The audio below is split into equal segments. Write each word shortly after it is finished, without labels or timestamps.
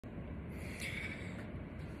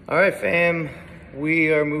All right, fam.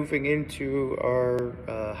 We are moving into our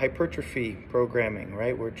hypertrophy programming,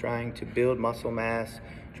 right? We're trying to build muscle mass,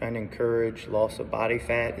 trying to encourage loss of body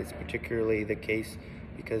fat. It's particularly the case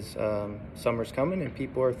because summer's coming and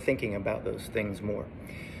people are thinking about those things more.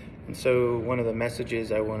 And so one of the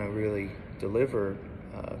messages I want to really deliver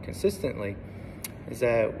consistently is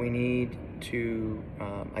that we need to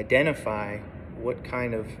identify what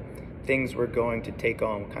kind of things we're going to take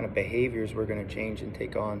on, what kind of behaviors we're going to change and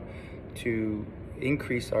take on to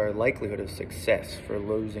increase our likelihood of success for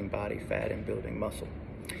losing body fat and building muscle.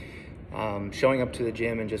 Showing up to the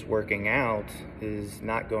gym and just working out is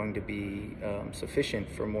not going to be sufficient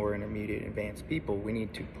for more intermediate advanced people. We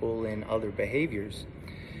need to pull in other behaviors.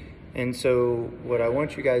 And so what I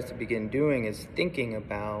want you guys to begin doing is thinking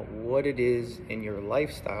about what it is in your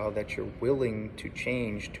lifestyle that you're willing to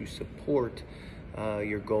change to support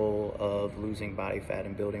your goal of losing body fat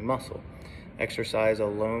and building muscle. Exercise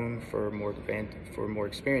alone for more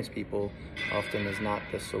experienced people often is not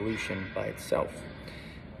the solution by itself.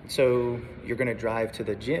 So you're going to drive to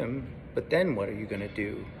the gym, but then what are you going to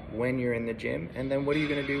do when you're in the gym? And then what are you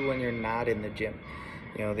going to do when you're not in the gym?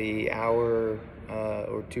 You know, the hour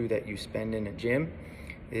or two that you spend in a gym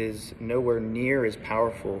is nowhere near as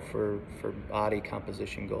powerful for body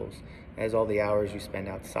composition goals as all the hours you spend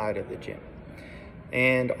outside of the gym.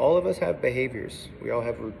 And all of us have behaviors. We all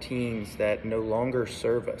have routines that no longer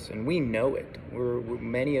serve us, and we know it.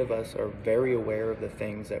 Many of us are very aware of the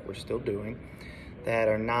things that we're still doing that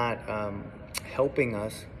are not helping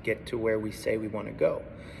us get to where we say we want to go.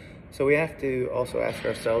 So we have to also ask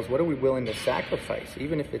ourselves, what are we willing to sacrifice,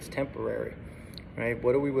 even if it's temporary, right?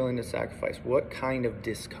 What are we willing to sacrifice? What kind of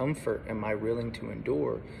discomfort am I willing to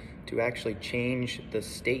endure to actually change the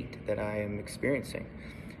state that I am experiencing?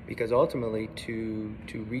 Because ultimately, to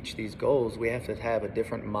reach these goals, we have to have a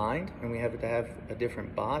different mind and we have to have a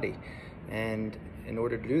different body. And in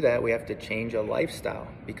order to do that, we have to change a lifestyle,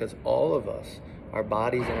 because all of us, our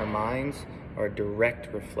bodies and our minds, are a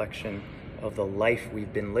direct reflection of the life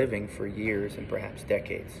we've been living for years and perhaps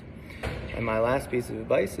decades. And my last piece of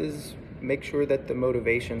advice is make sure that the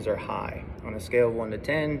motivations are high. On a scale of 1 to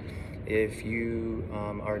 10, if you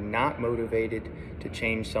are not motivated to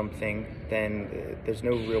change something, then there's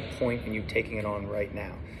no real point in you taking it on right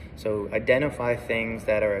now. So identify things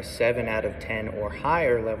that are a 7 out of 10 or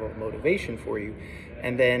higher level of motivation for you,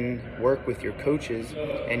 and then work with your coaches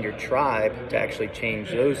and your tribe to actually change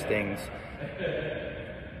those things